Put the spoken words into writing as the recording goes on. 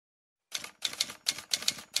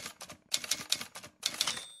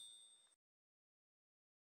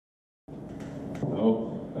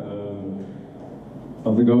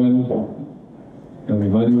How's it going?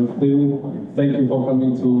 Everybody, thank you for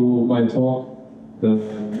coming to my talk.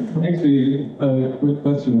 Actually, a quick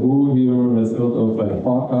question: who here has heard of like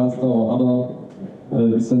Farcaster or other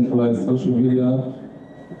decentralized social media?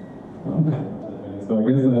 So I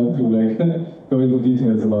guess I have to like go into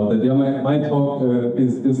details about that. Yeah, my talk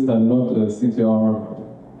is this time not CTR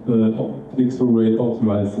click-through rate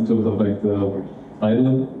optimized in terms of like the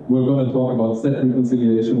title. We're going to talk about set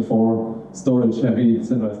reconciliation for storage-heavy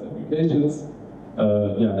decentralized applications.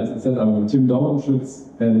 Yeah, as I said, I'm Tim Daub,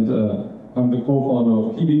 and I'm the co-founder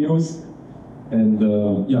of Kiwi. And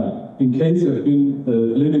yeah, in case you've been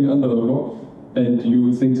living under a rock and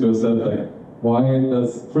you think to yourself like, why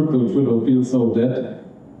does crypto Twitter feel so dead?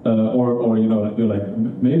 Or you know, you're like,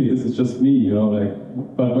 maybe this is just me, you know,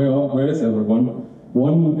 like, but where is everyone?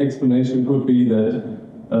 One explanation could be that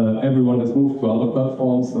everyone has moved to other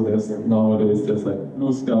platforms. So nowadays there's like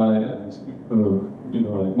Blue Sky and you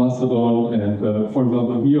know, like Mastodon. And for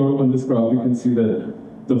example, here on this graph you can see that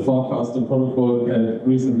the Farcaster protocol had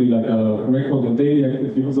recently like a record in daily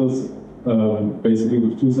active users, basically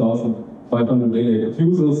with 2,500 daily active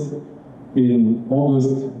users in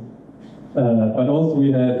August. But also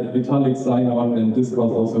we had Vitalik sign-on, and this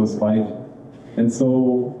was also a spike. And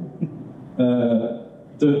so,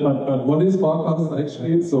 but what is Farcaster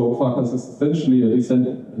actually? So Farcaster is essentially a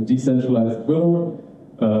decentralized Twitter.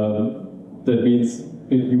 That means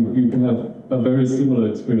you can have a very similar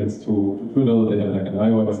experience to Twitter. They have like an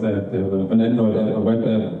iOS app, they have an Android app, a web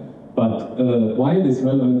app. But why it is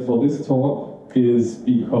relevant for this talk is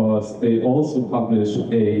because they also publish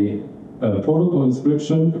a protocol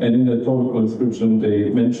description, and in that protocol description they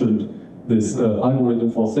mentioned this algorithm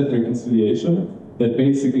for set reconciliation that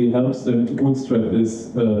basically helps them to bootstrap this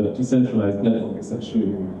decentralized network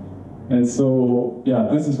essentially. And so, yeah,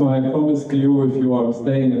 this is why I promised to you, if you are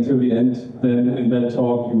staying until the end, then in that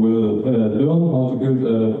talk you will learn how to build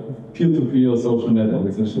a peer-to-peer social network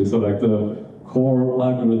essentially, so like the core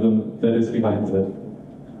algorithm that is behind that.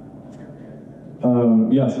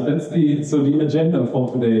 Yeah, so that's the agenda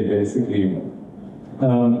for today, basically.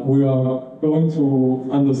 We are going to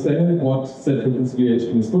understand what set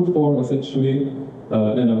reconciliation is good for, essentially,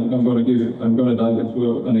 and I'm going to dive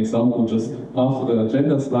into an example just after the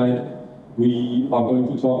agenda slide. We are going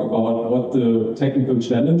to talk about what the technical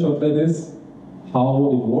challenge of that is, how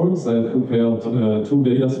it works. I have prepared two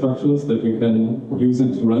data structures that we can use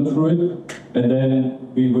it to run through it, and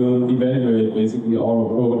then we will evaluate basically our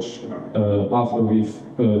approach after we've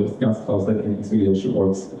discussed how set reconciliation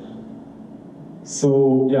works.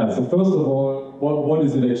 So yeah, so first of all, what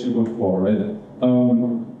is it actually good for, right?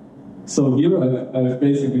 So here I've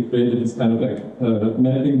basically created this kind of like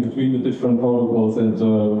mapping between the different protocols and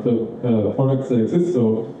the products that exist.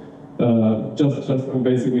 So just to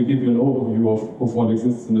basically give you an overview of what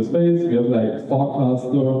exists in the space, we have like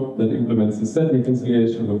Farcaster that implements the set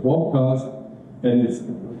reconciliation with Warpcast, and it's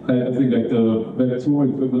I think like the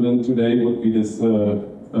Web2 equivalent today would be this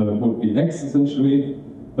would be X essentially.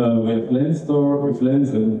 We have Lenster with Lens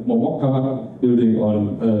and Momoka building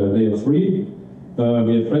on layer 3. We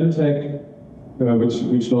have Frentech,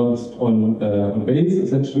 which launched on base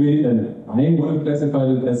essentially, and I would have classified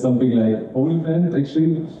it as something like OnlyFans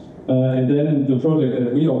actually. And then the project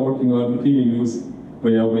that we are working on, Kiwi,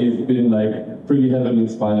 where we've been like pretty heavily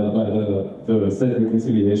inspired by the set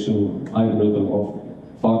reconciliation algorithm of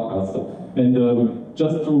Farcaster. And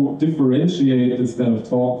just to differentiate this kind of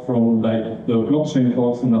talk from like the blockchain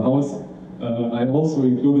talks in the house, I also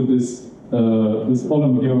included this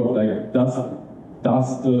column here of like,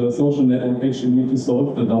 does the social network actually need to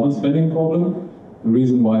solve the double spending problem? The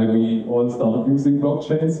reason why we all started using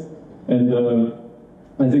blockchains. And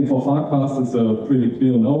I think for Farcaster it's a pretty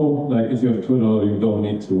clear no. Like if you have Twitter, you don't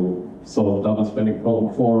need to solve double spending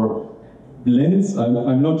problem. For Lens,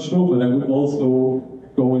 I'm not sure, but I would also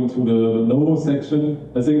go into the no section.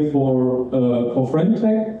 I think for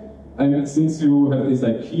Frentech, since you have these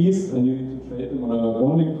like keys and you need to trade them on a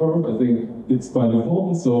bonding curve, I think it's quite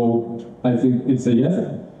important. So I think it's a yes.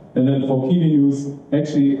 And then for Kiwi,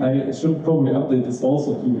 actually I should probably update this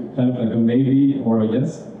also to kind of like a maybe or a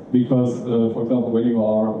yes, because for example, when you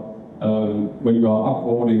are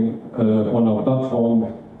uploading on a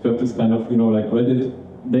platform, you have this kind of, you know, like Reddit,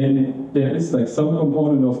 then there is like some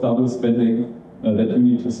component of double spending that you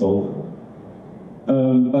need to solve.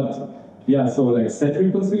 But yeah, so like set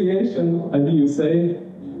reconciliation, I think you say,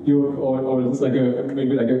 or it's like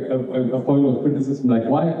maybe like a point of criticism, like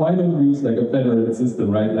why don't we use like a federated system,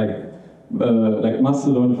 right? Like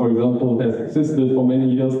Mastodon, for example, has existed for many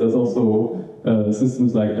years. There's also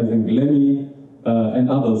systems like I think Lemmy and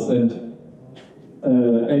others. And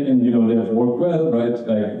and you know, they have worked well, right?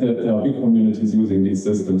 Like there are big communities using these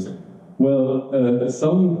systems. Well,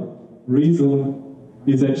 some reason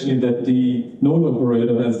is actually that the node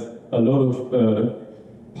operator has a lot of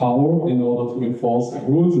power in order to enforce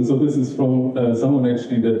rules, and so this is from someone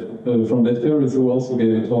actually that from Ethereum who also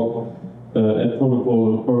gave a talk at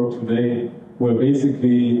Protocol Berg today, where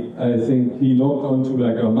basically I think he logged onto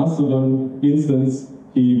like a Mastodon instance.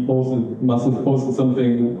 He must have posted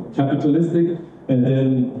something capitalistic, and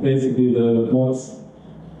then basically the mods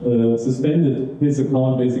suspended his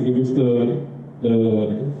account basically with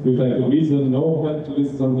like the reason, no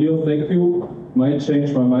capitalism here, thank you, might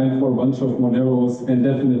change my mind for a bunch of Moneros, and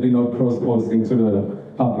definitely not cross-posting to the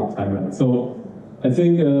public timeline. So I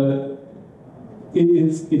think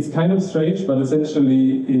it's kind of strange, but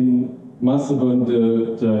essentially in Mastodon,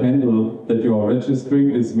 the handle that you are registering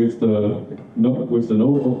is with the node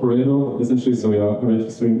operator, essentially. So you are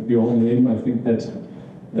registering your own name, I think, at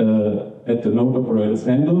the node operator's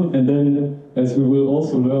handle. And then, as we will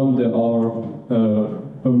also learn, there are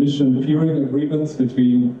permission peering agreements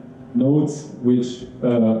between nodes, which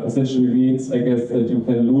essentially means, I guess, that you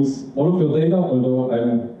can lose all of your data, although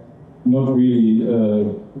I'm not really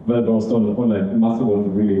well versed on like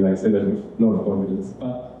Mastodon, really like say that with a lot of confidence.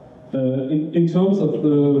 But in terms of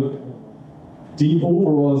the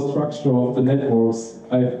overall structure of the networks,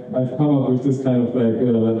 I've come up with this kind of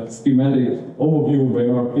like schematic overview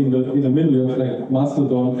where in the middle you have like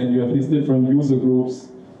Mastodon, and you have these different user groups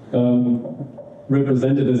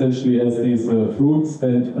represented essentially as these fruits,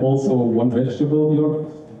 and also one vegetable here.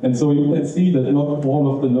 And so you can see that not all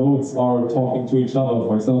of the nodes are talking to each other.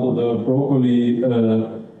 For example, the broccoli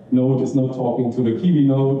node is not talking to the Kiwi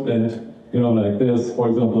node, and you know, like there's, for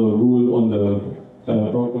example, a rule on the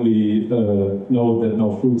broccoli node that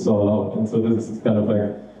no fruits are allowed. And so this is kind of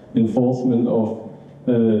like enforcement of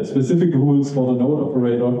specific rules for the node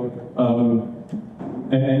operator.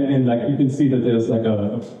 And like you can see that there's like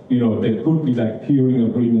you know, there could be like peering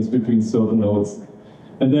agreements between certain nodes.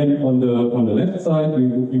 And then on the left side,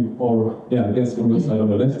 I guess from this side on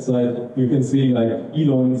the left side, you can see like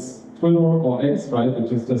Elon's Twitter or X, right,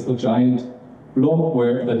 which is just a giant blob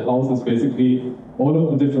where that houses basically all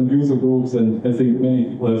of the different user groups, and I think many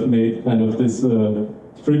people have made kind of this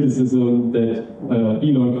criticism that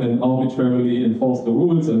Elon can arbitrarily enforce the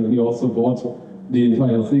rules, and he also bought the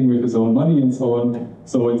entire thing with his own money and so on.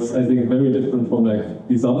 So it's, I think, very different from like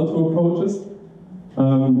these other two approaches.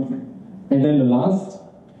 And then the last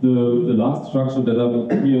structure that I'm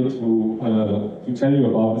here to tell you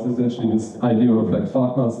about is essentially this idea of like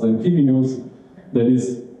Farcaster and Kiwi news that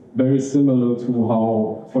is very similar to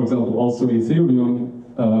how, for example, also Ethereum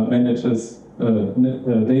manages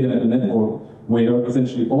data in a network, where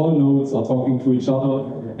essentially all nodes are talking to each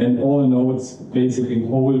other, and all nodes basically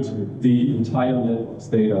hold the entire network's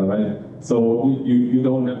data, right? So you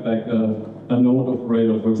don't have like a node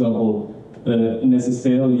operator, for example,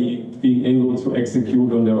 necessarily being able to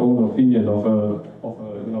execute on their own opinion of a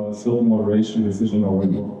certain moderation decision or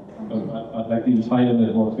whatever. Like the entire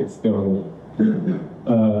network experiment.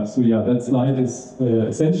 So yeah, that slide is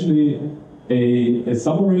essentially a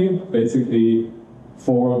summary, basically,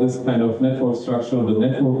 for this kind of network structure. The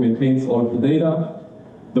network maintains all of the data.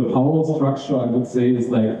 The power structure, I would say, is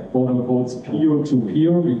like quote-unquote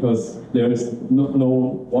peer-to-peer, because there is no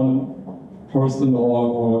one person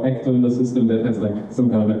or actor in the system that has like some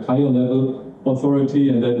kind of like higher level authority,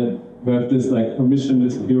 and then we have this like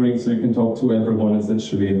permissionless peering, so you can talk to everyone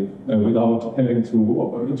essentially without having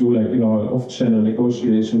to do like, you know, off-channel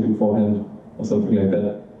negotiation beforehand or something like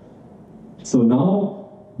that. So now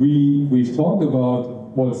we've talked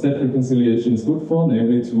about what step reconciliation is good for,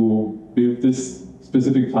 namely to build this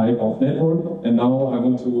specific type of network, and now I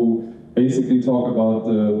want to basically talk about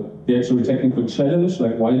the actual technical challenge,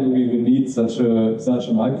 like why do we even need such an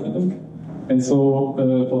algorithm? And so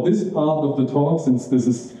for this part of the talk, since this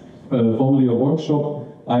is formally a workshop,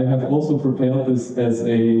 I have also prepared this as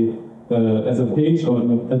a page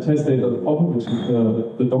on attestate.com, which is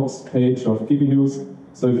the docs page of Kiwi News.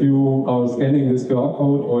 So if you are scanning this QR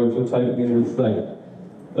code, or if you're typing in this like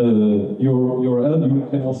your URL, you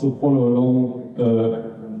can also follow along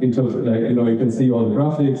in terms of, like, you know, you can see all the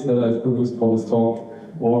graphics that I've produced for this talk.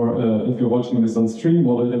 Or if you're watching this on stream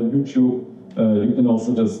or on YouTube, you can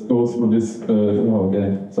also just go through this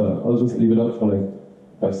again. So I'll just leave it up for like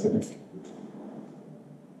 5 seconds.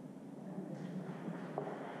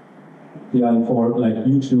 Yeah, and for like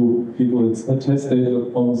YouTube people, it's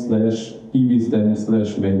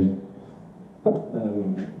attestate.com/kiwi/main.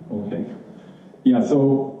 Okay. Yeah,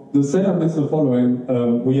 so the setup is the following.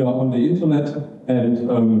 We are on the internet, and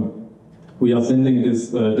we are sending this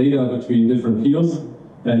data between different peers,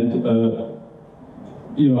 and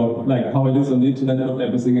you know, like how it is on the internet, not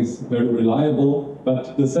everything is very reliable,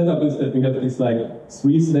 but the setup is that we have these like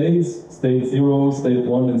 3 states, state 0, state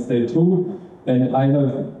 1, and state 2, and I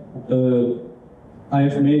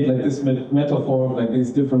have made like this metaphor of like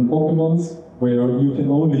these different Pokemons, where you can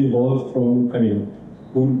only evolve from, I mean,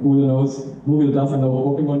 who knows, who doesn't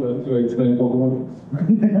know Pokemon, to explain Pokemon?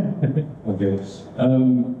 Okay.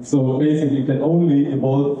 So basically you can only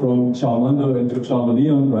evolve from Charmander into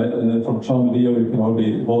Charmeleon, right? And then from Charmeleon you can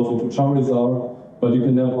only evolve into Charizard, but you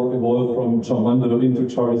can never evolve from Charmander into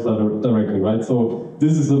Charizard directly, right? So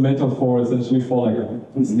this is a metaphor essentially for like a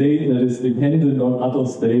state that is dependent on other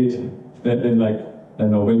state, and like, I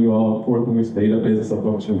don't know, when you are working with databases or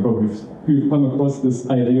blockchain, probably you've come across this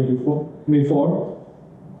idea before.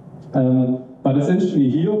 But essentially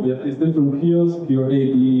here we have these different peers, peer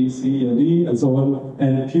A, B, C, and D, and so on.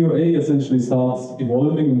 And peer A essentially starts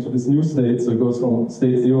evolving into this new state, so it goes from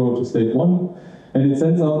state 0 to state 1. And it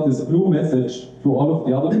sends out this blue message to all of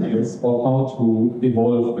the other peers of how to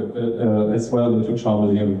evolve as well into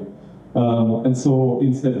Charmeleon. And so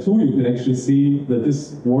in step 2 you can actually see that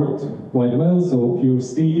this worked quite well. So peer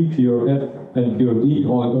C, peer F, and peer D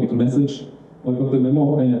all got the message, all got the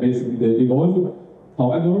memo, and basically they evolved.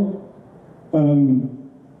 However,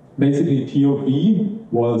 basically peer B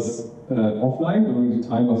was offline during the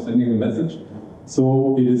time of sending the message,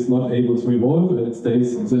 so it is not able to evolve, and it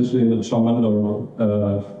stays essentially in the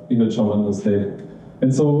Charmander state.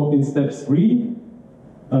 And so in step 3,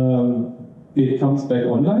 it comes back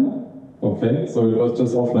online. Okay, so it was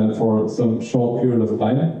just offline for some short period of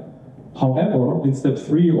time. However, in step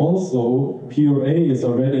 3 also, peer A is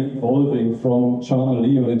already evolving from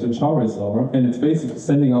Charmeleon into Charizard, and it's basically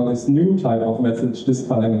sending out this new type of message, this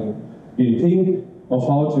time in pink, of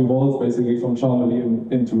how to evolve basically from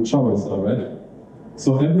Charmeleon into Charizard, right?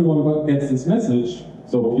 So everyone gets this message,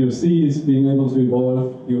 so peer C is being able to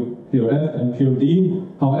evolve, peer F and peer D.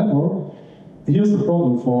 However, here's the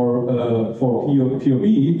problem for peer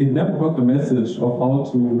B, it never got the message of how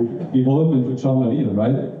to evolve into Charmeleon,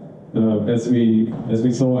 right? As we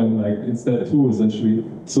saw in step 2 essentially.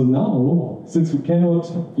 So now, since we cannot,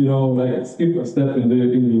 you know, like skip a step in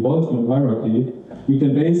the evolvement hierarchy, we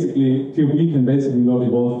can basically, peer B can basically not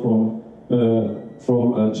evolve from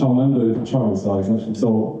Charmander to Charizard essentially.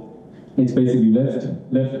 So it's basically left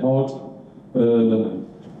out,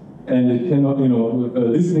 and it cannot, you know,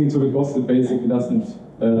 listening to the gossip basically doesn't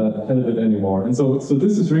help it anymore. And so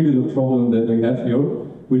this is really the problem that we have here,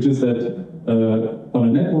 which is that on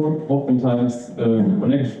a network, oftentimes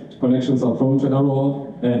connections are prone to error,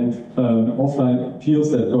 and offline peers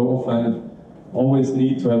that go offline always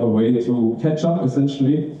need to have a way to catch up,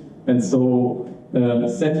 essentially. And so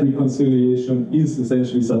set reconciliation is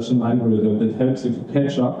essentially such an algorithm that helps you to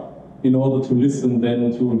catch up in order to listen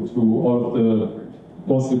then to all of the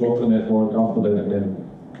gossip of the network after that again.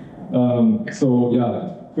 So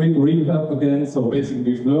yeah, quick recap again. So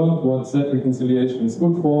basically we've learned what set reconciliation is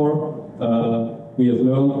good for. We have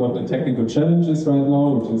learned what the technical challenge is right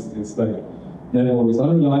now, which is this like network is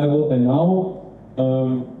unreliable. And now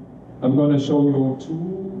I'm going to show you 2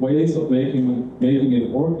 ways of making it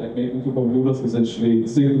work, like making 2 computers essentially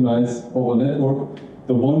synchronize over network.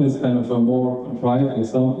 The one is kind of a more contrived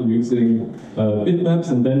example using bitmaps,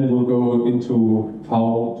 and then we'll go into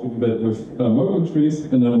how to do that with Merkle trees,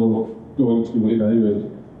 and then we'll go to evaluate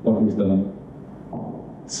what we've done.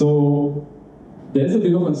 So there's a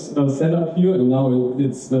bit of a setup here, and now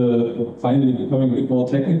it's finally becoming a bit more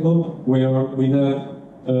technical, where we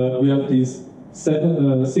have these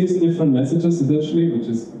 6 different messages essentially, which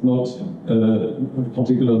is not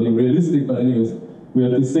particularly realistic, but anyways, we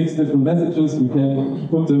have these 6 different messages. We can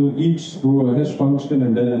put them each through a hash function,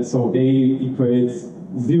 and then so A equates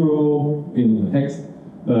 0 in hex,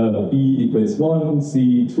 B equals 1,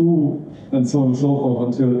 C 2, and so on and so forth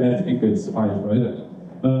until F equals 5, right?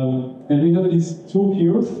 And we have these 2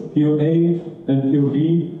 peers, peer A and peer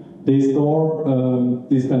B. They store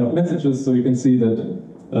these kind of messages, so you can see that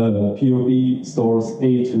peer B stores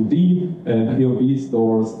A to D, and peer B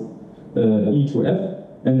stores E to F.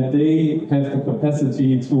 And they have the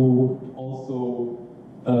capacity to also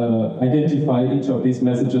identify each of these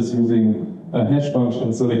messages using a hash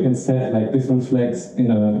function, so they can set like different flags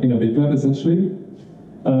in a bitmap essentially.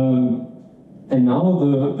 And now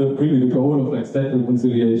really the goal of like set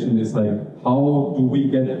reconciliation is like, how do we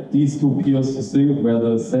get these 2 peers to sync where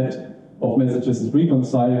the set of messages is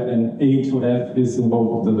reconciled and A to F is in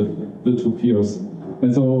both of the 2 peers.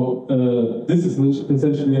 And so this is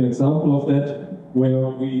essentially an example of that, where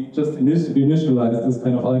we just initialize this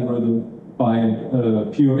kind of algorithm by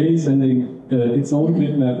POA sending its own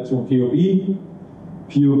bitmap to POE.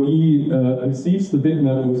 POE receives the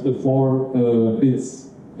bitmap with the 4 bits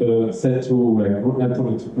set to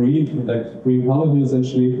green color here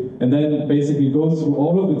essentially, and then basically goes through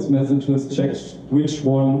all of its messages, checks which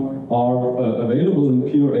one are available in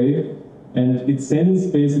POA, and it sends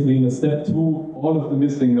basically in a step 2 all of the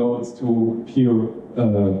missing nodes to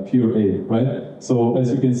POA, right? So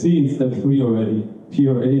as you can see in step 3 already,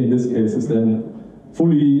 POA in this case is then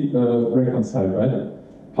fully reconciled, right?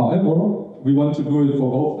 However, we want to do it for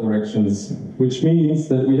both directions, which means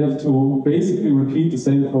that we have to basically repeat the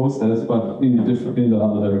same process, but in the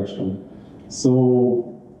other direction.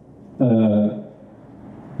 So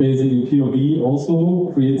basically, POE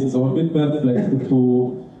also creates its own bitmap, flags the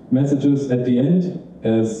 2 messages at the end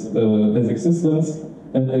as existent,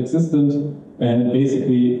 and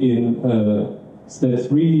basically in step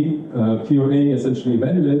 3, POA essentially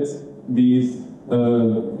evaluates these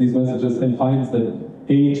messages and finds that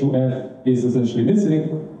A to F is essentially missing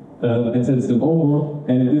and sends them over,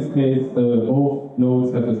 and in this case both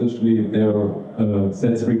nodes have essentially their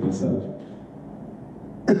sets reconciled.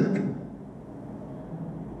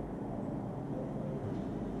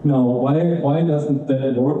 Now, why doesn't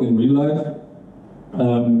that work in real life?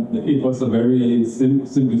 It was a very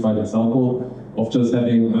simplified example of just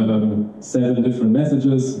having 7 different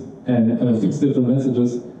messages and 6 different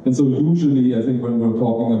messages, and so usually I think when we're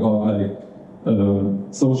talking about like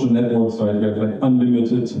social networks, right, we have like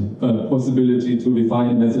unlimited possibility to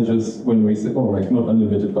define messages when we say, or like not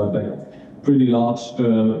unlimited, but like pretty large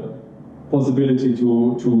possibility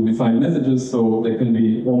to define messages, so there can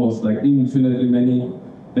be almost like infinitely many.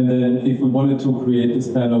 And then if we wanted to create this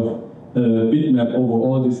kind of bitmap over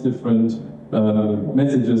all these different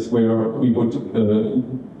messages where we would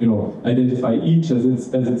identify each as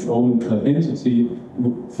its own entity,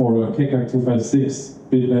 for a KEKAC 256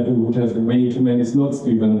 bitmap we would have way too many slots to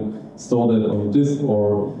even store that on disk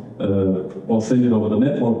or send it over the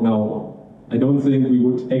network. Now, I don't think we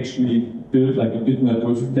would actually build like a bitmap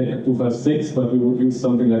with KEKAC 256, but we would use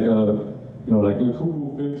something like a Kiwi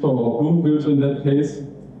filter or Bloom filter in that case.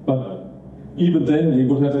 But even then, we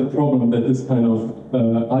would have the problem that this kind of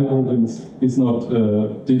algorithms is not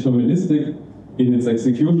deterministic in its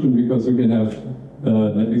execution, because you can have,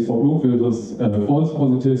 at least for Bloom filters, false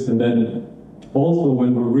positives, and then also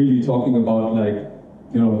when we're really talking about like,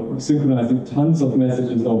 synchronizing tons of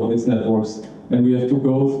messages over these networks, and we have to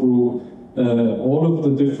go through all of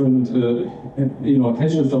the different,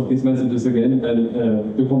 hashes of these messages again,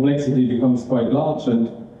 and the complexity becomes quite large. And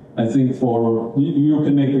I think you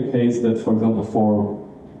can make the case that, for example, for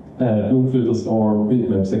Bloom filters or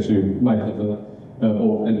bitmaps actually might have a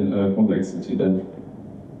complexity then.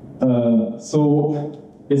 So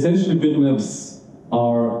essentially bitmaps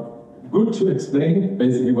are good to explain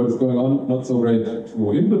basically what is going on, not so great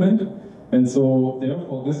to implement. And so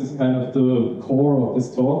therefore this is kind of the core of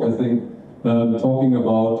this talk, I think, talking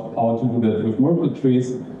about how to do that with Merkle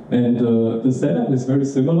trees. And the setup is very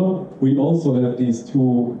similar. We also have these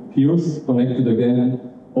 2 peers connected again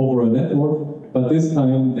over a network, but this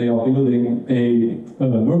time they are building a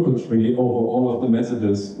Merkle tree over all of the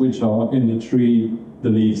messages which are in the tree, the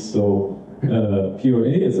leaves. So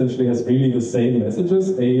POA essentially has really the same messages,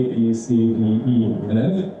 A, B, C, D, E, and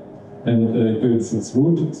F, and it builds its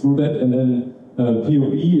root through that. And then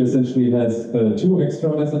POE essentially has 2 extra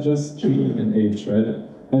messages, G and H, right?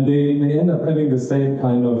 And they end up having the same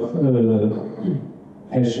kind of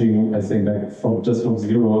hashing, I think, like from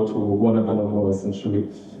 0 to whatever number essentially.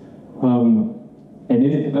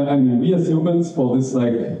 And we as humans, for this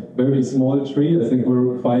like very small tree, I think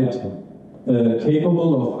we're quite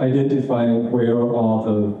capable of identifying where are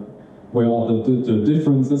the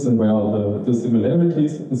differences and where are the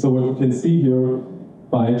similarities. And so what you can see here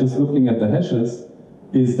by just looking at the hashes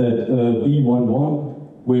is that B11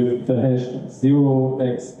 with the hash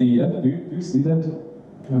 0xDF, do you see that?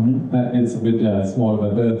 It's a bit small,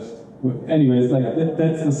 but anyways, like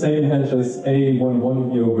that's the same hash as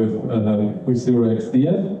A11 here with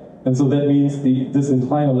 0xDF, and so that means this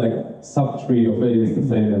entire like subtree of A is the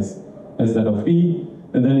same as that of B.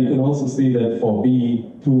 And then you can also see that for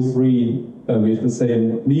B23 we have the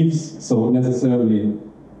same leaves, so necessarily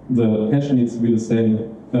the hash needs to be the same,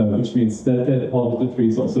 which means that part of the tree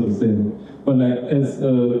is also the same. But like as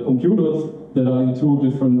computers that are in 2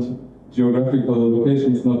 different geographical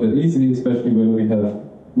locations, it's not that easy, especially when we have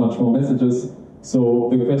much more messages. So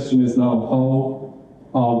the question is now, how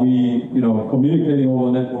are we, communicating over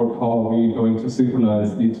a network? How are we going to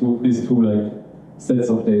synchronize these two like sets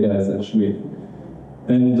of data essentially?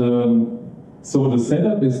 And so the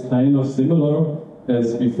setup is kind of similar.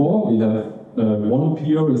 as before. We have one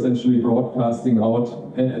peer essentially broadcasting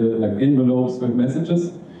out like envelopes with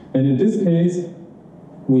messages. And in this case,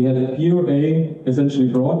 we had peer A essentially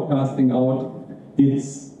broadcasting out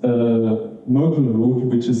its Merkle root,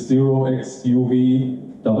 which is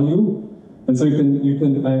 0xUVW. And so you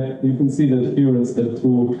can see that here in step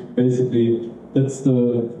 2, basically that's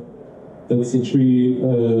the tree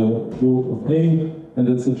root of A, and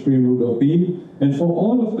that's the tree root of B. And for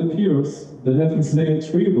all of the peers that have the same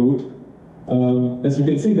tree root, as you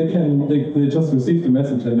can see, they just receive the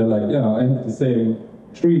message and they're like, yeah, I have the same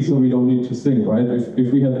tree, so we don't need to sync, right?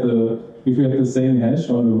 If we have the same hash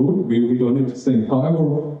on the root, we don't need to sync.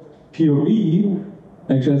 However, peer B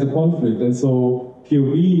actually has a conflict, and so peer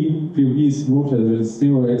B's root is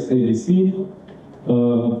 0xADC,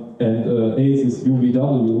 and A's is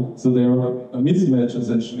UVW, so they're a mismatch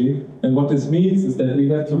essentially. And what this means is that we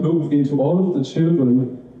have to look into all of the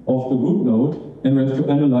children of the root node, and we have to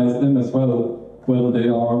analyze them as well, whether they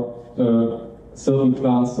are a certain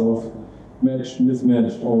class of match,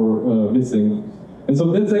 mismatch, or missing. And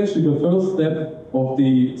so that's actually the first step of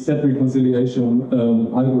the set reconciliation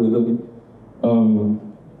algorithm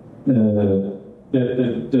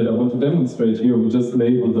that I want to demonstrate here. We just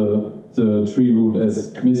label the tree root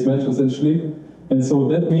as mismatch essentially. And so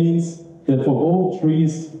that means that for both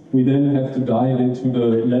trees, we then have to dive into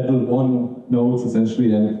the level 1 nodes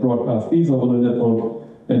essentially and broadcast these over the network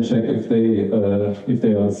and check if they are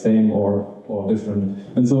the same or different.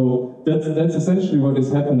 And so that's essentially what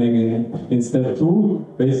is happening in step 2.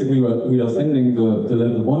 Basically, we are sending the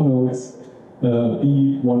level 1 nodes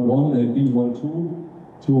B11 and B12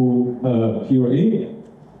 to peer A.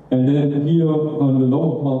 And then here on the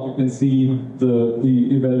lower part, you can see the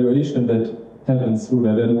evaluation that happens through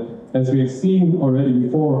that. And as we have seen already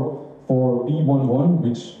before, for B11,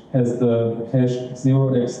 which has the hash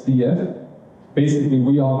 0xDF, basically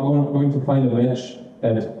we are going to find a match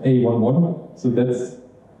at A11. So that's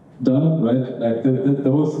done, right? Like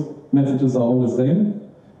those messages are all the same.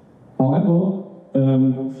 However,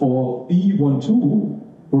 for B12,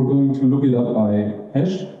 we're going to look it up by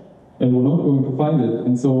hash, and we're not going to find it.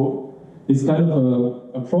 And so it's kind of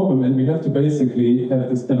a problem, and we have to basically have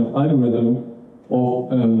this kind of algorithm of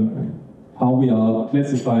how we are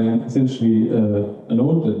classifying essentially a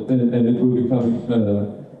node, and it will become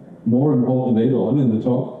more important later on in the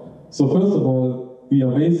talk. So first of all, we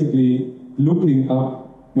are basically looking up,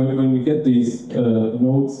 when we get these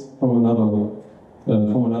nodes from another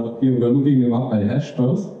peer, we're looking them up by hash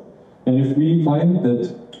first. And if we find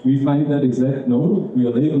that exact node, we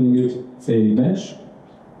are labeling it a match.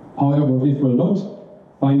 However, if we're not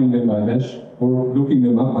finding them by hash, we're looking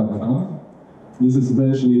them up by path. This is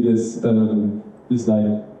essentially this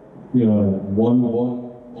like, 1, 1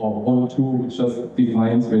 or 1, 2, which just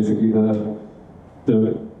defines basically the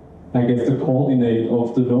coordinate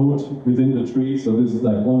of the node within the tree. So this is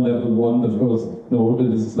like 1 level 1, the first node,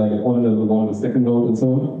 and this is like 1 level 1, the second node, and so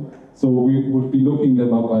on. So we would be looking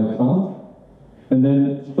them up by path. And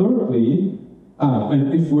then thirdly,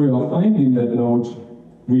 and if we are finding that node,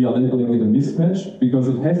 we are labeling it a mismatch because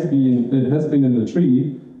it has been in the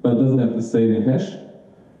tree, but it doesn't have the same hash.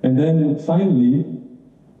 And then finally,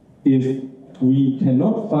 if we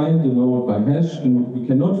cannot find the node by hash and we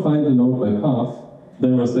cannot find the node by path,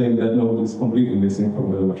 then we're saying that node is completely missing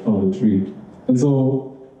from the tree. And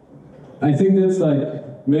so I think that's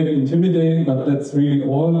like maybe intimidating, but that's really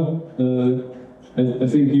all. I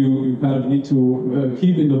think you kind of need to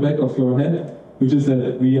keep in the back of your head, which is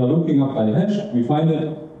that we are looking up by hash, we find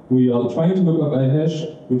it, we are trying to look up by hash,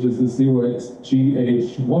 which is the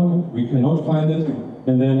 0xGH1, we cannot find it,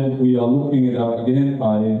 and then we are looking it up again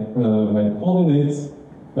by coordinates,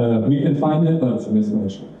 we can find it, but it's a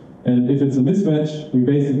mismatch. And if it's a mismatch, we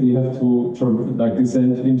basically have to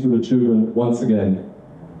descend into the children once again.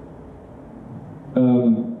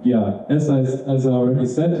 Yeah, as I already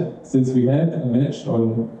said, since we had a match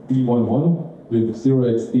on B11 with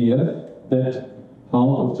 0xDF, that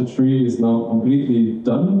part of the tree is now completely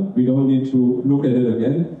done. We don't need to look at it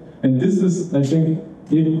again. And this is, I think,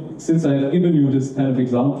 since I have given you this kind of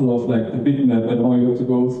example of like the bitmap and how you have to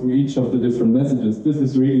go through each of the different messages, this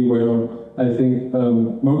is really where I think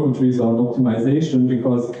Merkle trees are an optimization,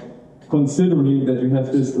 because considering that you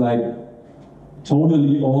have this like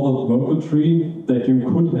totally ordered Merkle tree that you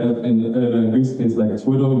could have in a use case like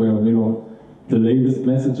Twitter, where the latest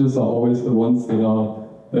messages are always the ones that are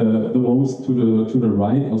the most to the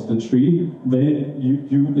right of the tree. Then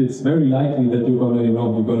it's very likely that you're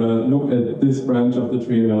gonna look at this branch of the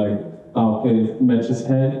tree and you're like, okay,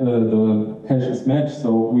 the hash is matched,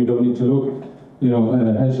 so we don't need to look.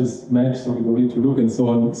 hashes match, so we don't need to look and so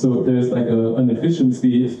on. So there's like an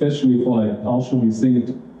efficiency, especially for like partially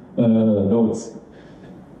synced nodes.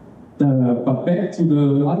 But back to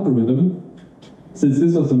the algorithm, since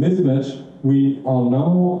this was a mismatch, we are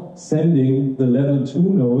now sending the level 2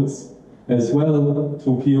 nodes as well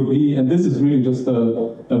to p2p, and this is really just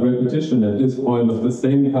a repetition at this point of the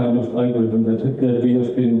same kind of algorithm that we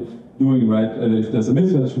have been doing, right? If there's a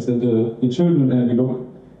mismatch, we send the children and we look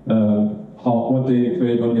what they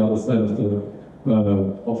create on the other side of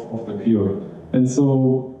the pure. And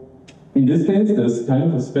so in this case, there's kind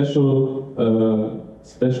of a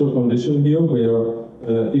special condition here where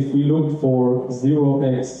if we look for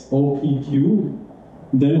 0x OPQ,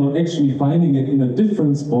 then we're actually finding it in a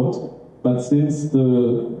different spot, but since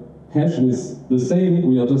the hash is the same,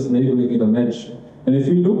 we are just labeling it a match. And if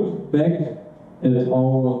we look back at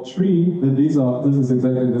our tree, then this is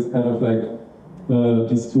exactly this kind of like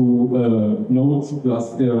these two nodes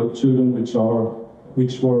plus their children, which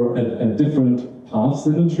were at different paths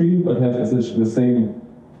in the tree, but have essentially the same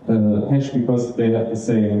hash because they have the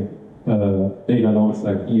same data nodes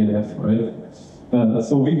like E and F, right?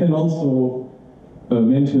 So we can also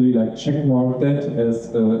mentally like check mark that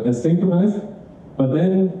as synchronized, but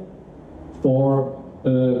then for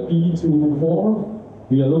P2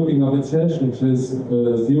 we are looking at its hash, which is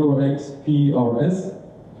 0xPRS,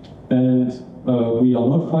 and we are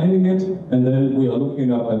not finding it, and then we are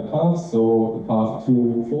looking up at path, so the path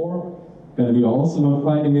 2, 4, and we are also not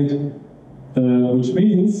finding it, which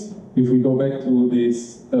means if we go back to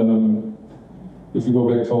this, if we go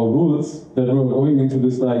back to our rules, that we're going into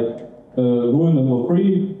this like rule number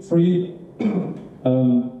 3,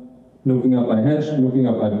 looking up by hash, looking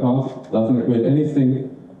up by path, doesn't create anything,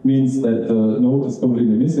 means that the node is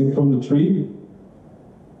completely missing from the tree.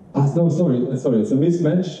 No, sorry, it's a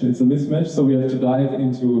mismatch. It's a mismatch, so we have to dive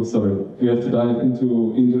into, the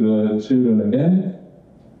children again.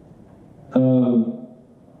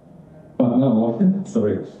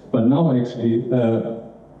 But now actually,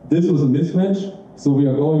 this was a mismatch, so we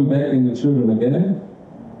are going back in the children again.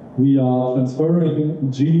 We are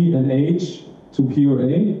transferring G and H to pure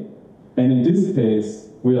A, and in this case,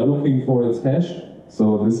 we are looking for its hash.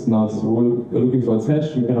 So this is now the rule. We're looking for its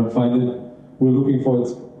hash, we cannot find it. We're looking for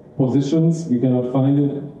its positions, we cannot find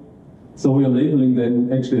it. So we are labeling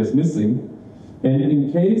them actually as missing. And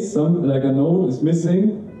in case a node is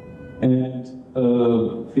missing, and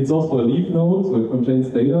it's also a leaf node, so it contains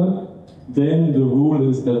data, then the rule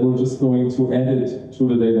is that we're just going to add it to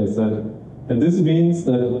the data set. And this means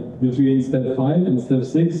that between step 5 and step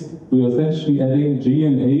 6, we are essentially adding G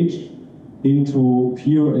and H into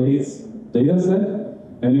pure A's data set.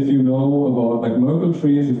 And if you know about like Merkle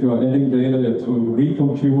trees, if you are adding data, you have to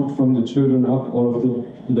recompute from the children up all of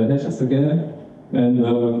the hashes again. And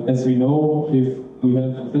as we know, if we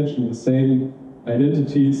have essentially the same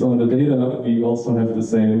identities on the data, we also have the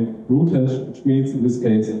same root hash, which means in this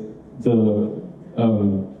case, the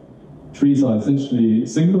trees are essentially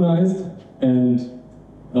synchronized. And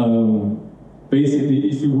basically,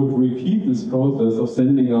 if you would repeat this process of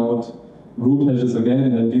sending out root hashes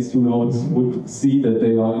again, and these two nodes would see that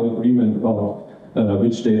they are in agreement about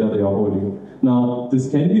which data they are holding. Now, this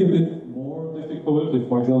can be a bit more difficult if,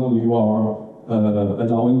 for example, you are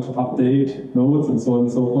allowing to update nodes and so on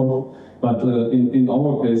and so forth. But in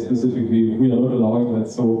our case specifically, we are not allowing that,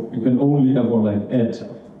 so you can only ever like add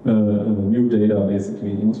new data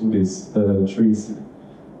basically into these trees.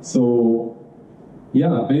 So,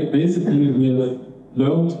 yeah, basically we have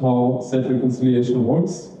learned how set reconciliation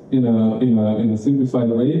works in a simplified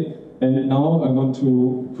way, and now I want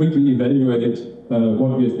to quickly evaluate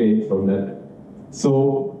what we have gained from that.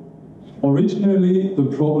 So originally the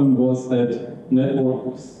problem was that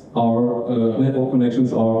network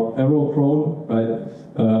connections are error prone, right? It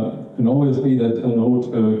can always be that a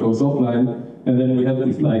node goes offline, and then we have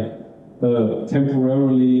this like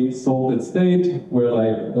temporarily salted state where a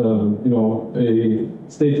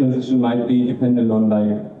state transition might be dependent on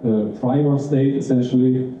prior state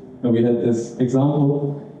essentially. And we had this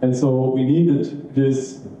example, and so we needed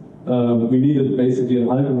this. We needed basically an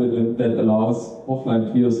algorithm that allows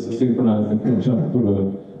offline peers to synchronize and catch up to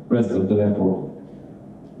the rest of the network.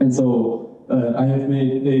 And so I have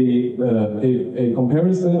made a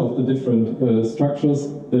comparison of the different structures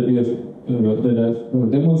that we have that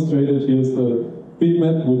I've demonstrated. Here's the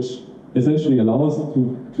bitmap, which essentially allows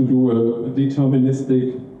to do a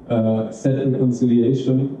deterministic set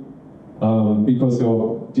reconciliation. Because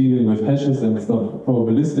you're dealing with hashes and it's not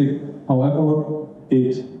probabilistic. However,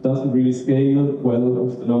 it doesn't really scale well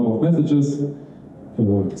with the number of messages,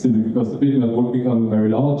 simply because the bitmap would become very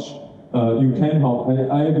large. You can,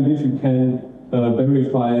 I believe you can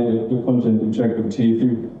verify the content integrity.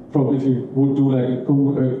 If you would do like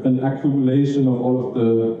an accumulation of all of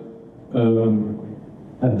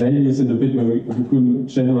the values in the bit, where you could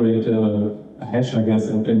generate a hash, I guess,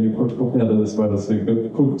 and then you could compare that as well, so you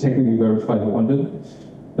could technically verify the content.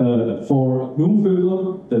 For Bloom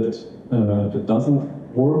filter, that doesn't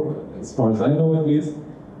work, as far as I know at least.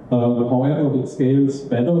 However, it scales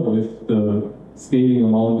better with the scaling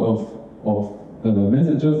amount of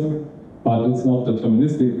messages, but it's not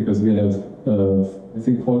deterministic because we have, I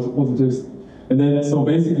think, false positives. And then, so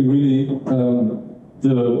basically, really,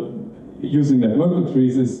 using like Merkle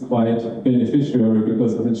trees is quite beneficial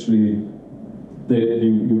because essentially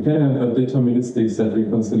you can have a deterministic set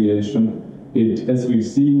reconciliation. As we've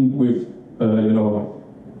seen with,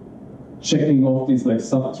 checking off these like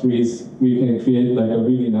subtrees, we can create like a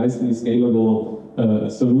really nicely scalable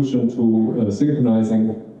solution to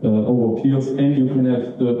synchronizing over peers, and you can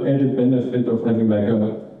have the added benefit of having like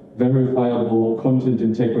a verifiable content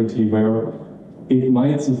integrity where it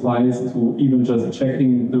might suffice to even just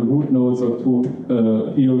checking the root nodes of two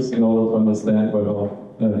peers in order to understand whether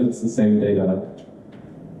it's the same data.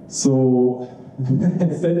 So, I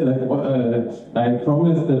said, like, I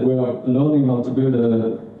promised that we are learning how to build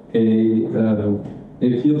a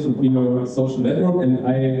peer-to-peer social network, and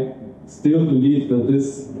I still believe that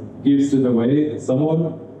this gives it away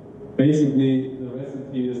somewhat. Basically, the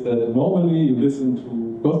recipe is that normally you listen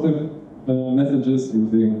to gossip messages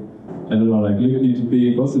using, I don't know, like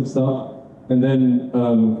p2p gossip stuff, and then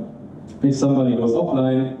if somebody goes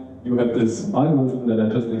offline, you have this algorithm that I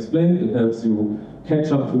just explained. It helps you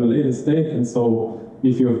catch up to the latest state, and so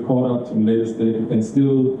if you have caught up to the latest state, you can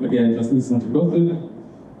still, again, just listen to gossip,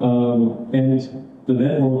 and the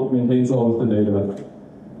network maintains all of the data.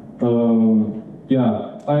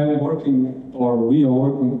 Yeah, I'm working, or we are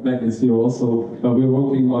working, Mac is here also, we're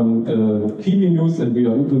working on Kiwi news, and we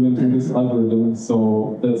are implementing this algorithm,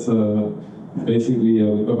 so that's basically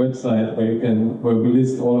a website where we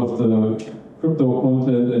list all of the crypto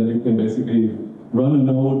content, and you can basically run a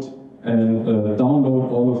node and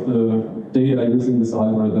download all of the data using this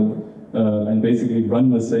algorithm, and basically run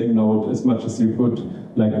the same node as much as you could,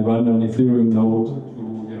 like run an Ethereum node to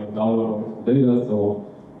download all the data. So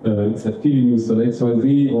it's at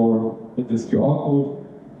kiwinews.xyz or with this QR code.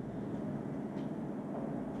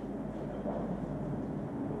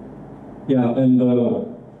 Yeah, and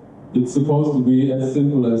it's supposed to be as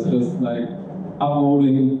simple as just like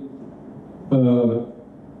uploading,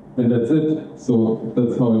 and that's it. So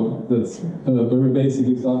that's a very basic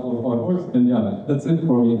example of how it works. And yeah, that's it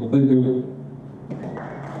for me. Thank you.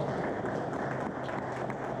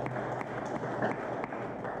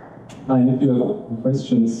 If you have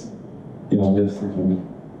questions, yes,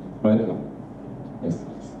 right? Yes.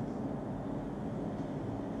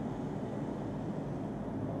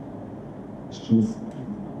 Questions?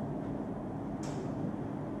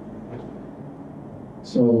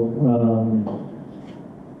 So,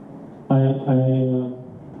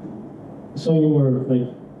 so you were like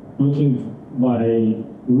looking by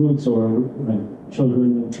roots or like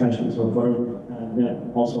children, trenches or whatever, and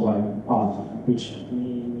then also by path, which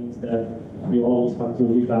means that you always have to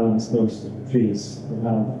rebalance those trees to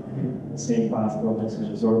have the same path for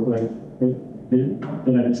messages, or like, did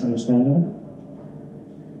I misunderstand that?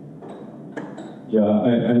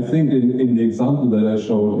 Yeah, I think in the example that I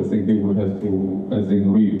showed, I think we would have to,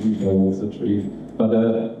 rebalance the tree. But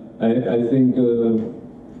I think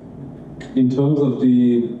in terms of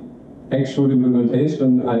the actual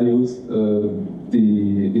implementation, I used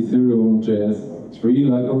the Ethereum JS tree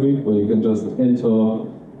library, where you can just enter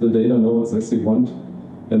the data nodes as you want.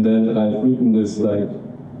 And then I've written this like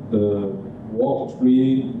walk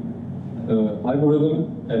tree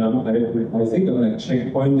algorithm, and I think I'm like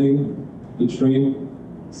checkpointing the tree.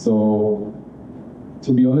 So,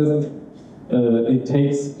 to be honest, it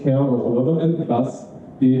takes care of a lot of it, plus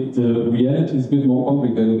the reality is a bit more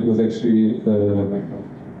complicated because actually,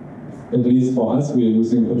 at least for us, we are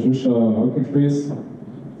using Patricia Merkle trees.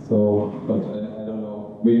 So, but I don't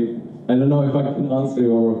know. I don't know if I can answer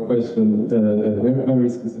your question very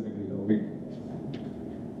specifically.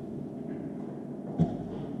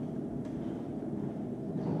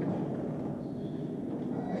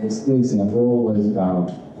 This example was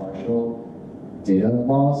about partial data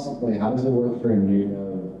loss. Like, how does it work for a new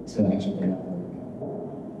node to actually get out?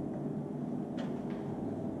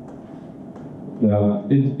 Yeah,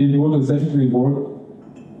 it would essentially work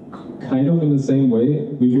kind of in the same way.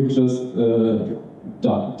 We would just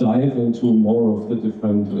dive into more of the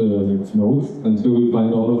different nodes until we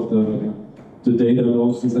find all of the data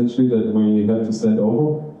nodes essentially that we have to send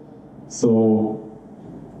over. So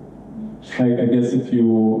I guess if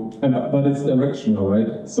you, but it's directional,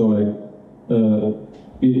 right? So like,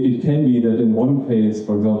 it can be that in one case,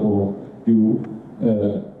 for example, you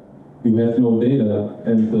have no data,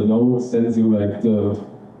 and the node sends you like the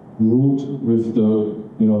root with the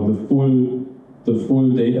the full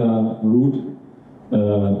data root,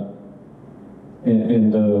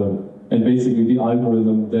 and basically the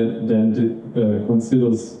algorithm then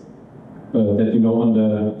considers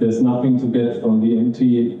that there's nothing to get from the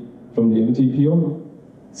empty peer.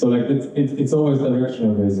 So like it's always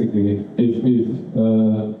directional basically.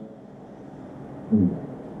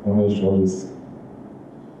 I'm going to show this.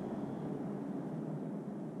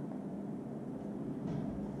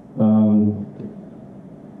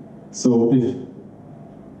 So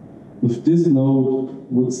if this node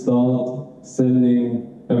would start sending,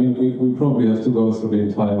 I mean, we probably have to go through the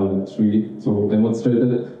entire tree to demonstrate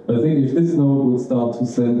it. But I think if this node would start to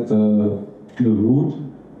send the root,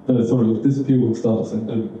 if this peer would start to send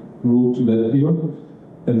the root to that peer,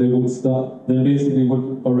 and they would start, then basically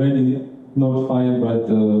would already not find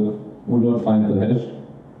would not find the hash,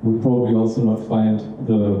 would probably also not find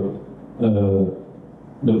the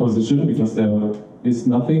position because there is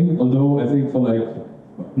nothing. Although I think for like a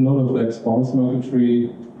lot of like sparse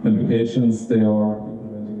circuitry applications, they are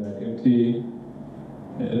implementing like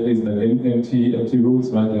empty roots,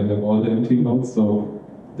 right? They have all the empty nodes, so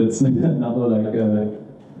that's another like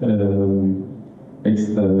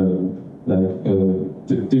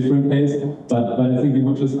different case. But I think we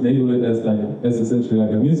would just label it as essentially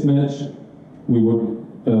like a mismatch. We would.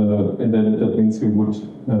 And then that means we would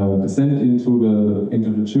descend into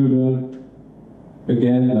the children.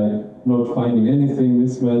 Again, like not finding anything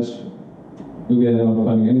mismatch. Again, not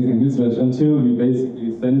finding anything mismatch until we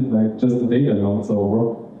basically send like just the data nodes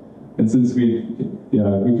over. And since we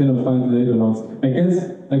cannot find the data nodes, I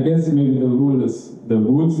guess maybe the rule is the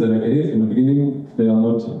rules that I gave in the beginning. They are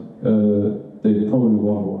not. They probably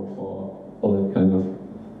won't work for that kind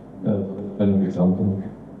of example.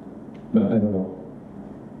 But I don't know.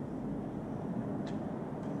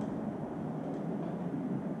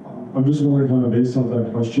 I'm just wondering, kind of based on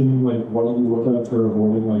that question, like, what do you look at for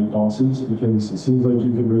avoiding like DOSes? Because it seems like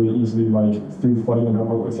you could really easily, like, through flooding the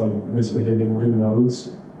network with like misbehaving root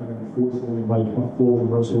nodes, and forcing like a full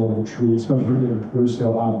reversal of the tree, especially in a full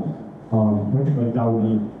scale app. I think like that would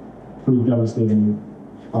be pretty devastating.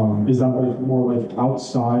 Is that like more like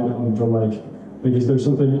outside of the like is there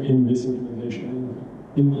something in this implementation,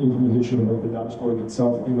 of like the dapp storage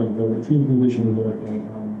itself, in like the retrieve implementation of the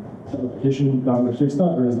application that would fix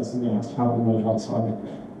that, or is that something that has to happen like outside?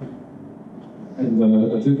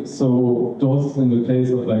 And so those in the case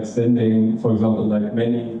of like sending, for example, like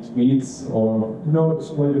many tweets or no,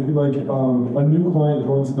 so like if you like a new client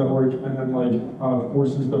joins the network and then like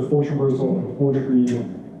forces the full traversal of the full tree,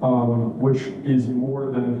 which is more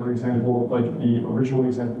than, for example, like the original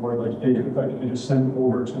example where like they could effectively just send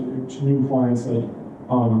over to new clients like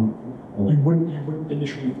you wouldn't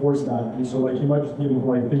initially force that, and so like you might just be able to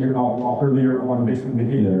like figure out a lot earlier on based on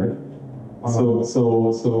behavior. So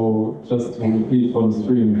just to repeat for the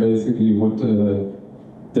stream, basically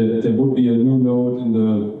there would be a new node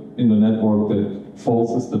in the network that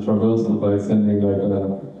forces the traversal by sending like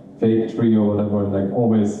a fake tree or whatever, and like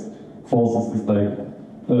always forces this like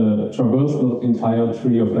traversal of the entire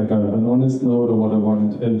tree of like an honest node or whatever,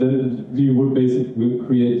 and then we would basically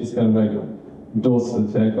create this kind of like DOS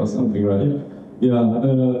attack or something, right?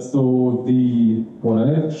 Yeah. So what I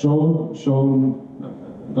have shown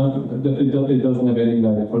it doesn't have any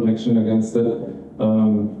like protection against it.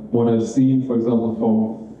 What I've seen, for example,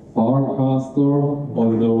 from Farcaster,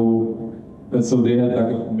 although so they had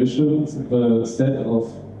like a permission set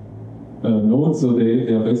of nodes, so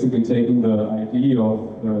they are basically taking the ID of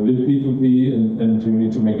p2p and you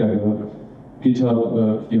need to make like a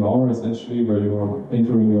GitHub PR essentially, where you are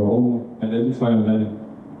entering your own identifier, and then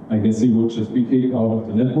I guess you would just be kicked out of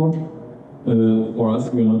the network. For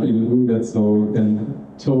us, we're not even doing that, so we can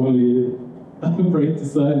totally break the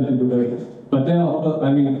side and do that. But there are other,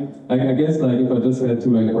 I mean, I guess like if I just had to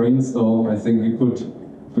like brainstorm, I think we could,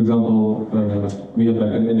 for example, we have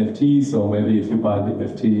like an NFT, so maybe if you buy the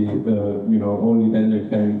NFT, only then you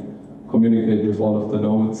can communicate with all of the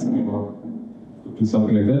nodes or do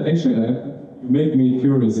something like that. Actually, you make me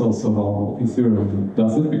curious also how Ethereum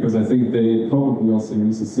does it, because I think they probably also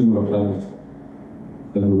use a similar kind of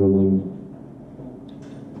time.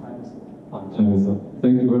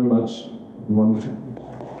 Thank you very much, everyone.